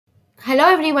Hello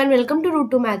everyone, welcome to Root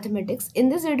 2 Mathematics. In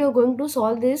this video, we're going to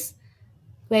solve this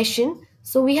question.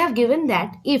 So we have given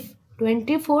that if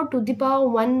 24 to the power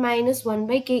 1 minus 1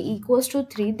 by k equals to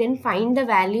 3, then find the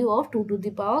value of 2 to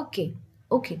the power k.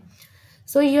 Okay.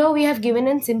 So here we have given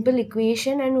a simple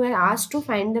equation and we are asked to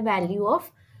find the value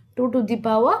of 2 to the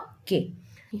power k.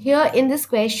 Here in this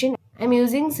question, I am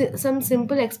using some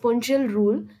simple exponential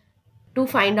rule to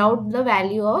find out the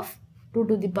value of 2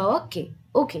 to the power k.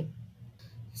 Okay.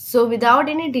 So without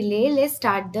any delay, let's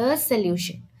start the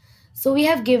solution. So we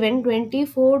have given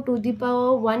 24 to the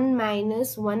power 1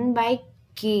 minus 1 by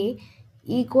k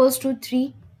equals to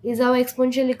 3 is our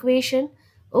exponential equation.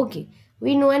 Okay,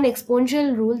 we know an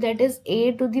exponential rule, that is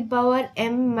a to the power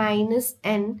m minus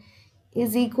n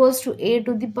is equals to a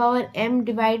to the power m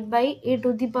divided by a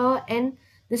to the power n.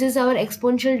 This is our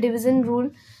exponential division rule.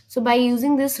 So by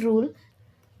using this rule,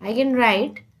 I can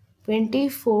write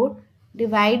 24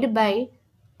 divided by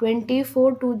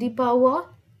 24 to the power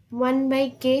 1 by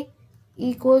k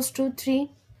equals to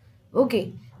 3.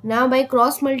 Okay, now by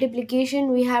cross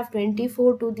multiplication we have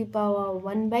 24 to the power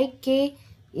 1 by k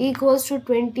equals to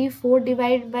 24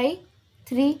 divided by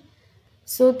 3.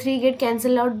 So 3 get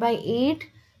cancelled out by 8.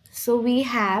 So we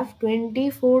have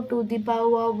 24 to the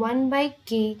power 1 by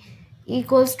k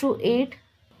equals to 8.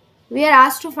 We are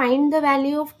asked to find the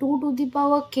value of 2 to the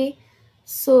power k.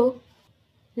 So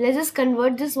let's just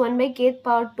convert this 1 by kth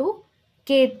power to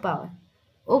kth power.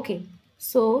 Okay,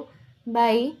 so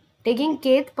by taking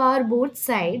kth power both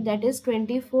sides, that is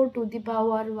 24 to the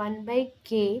power 1 by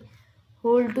k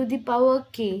whole to the power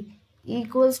k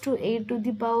equals to a to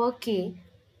the power k.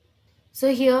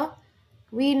 So here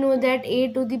we know that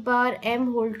a to the power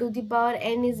m whole to the power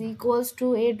n is equals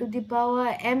to a to the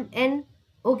power mn.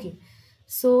 Okay,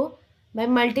 so by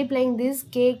multiplying this,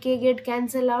 k get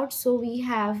cancelled out. So we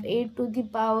have 8 to the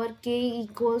power k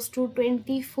equals to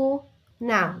 24.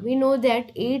 Now we know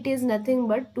that 8 is nothing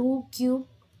but 2 cube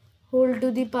whole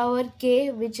to the power k,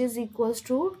 which is equals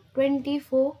to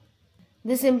 24.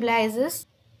 This implies this.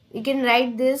 We can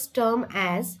write this term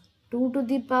as 2 to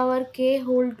the power k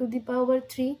whole to the power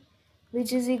 3,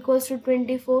 which is equals to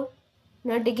 24.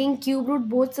 Now taking cube root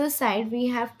both the side, we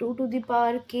have 2 to the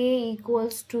power k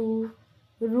equals to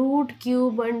root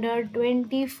cube under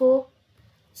 24.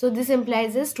 So this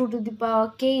implies this 2 to the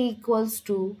power k equals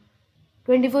to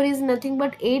 24 is nothing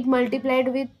but 8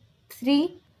 multiplied with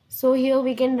 3. So here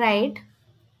we can write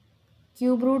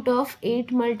cube root of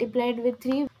 8 multiplied with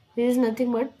 3, which is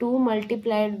nothing but 2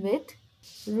 multiplied with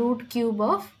root cube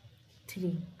of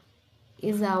 3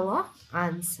 is our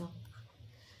answer.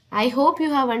 I hope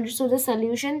you have understood the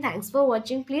solution. Thanks for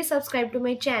watching. Please subscribe to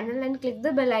my channel and click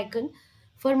the bell icon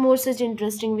for more such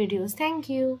interesting videos. Thank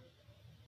you.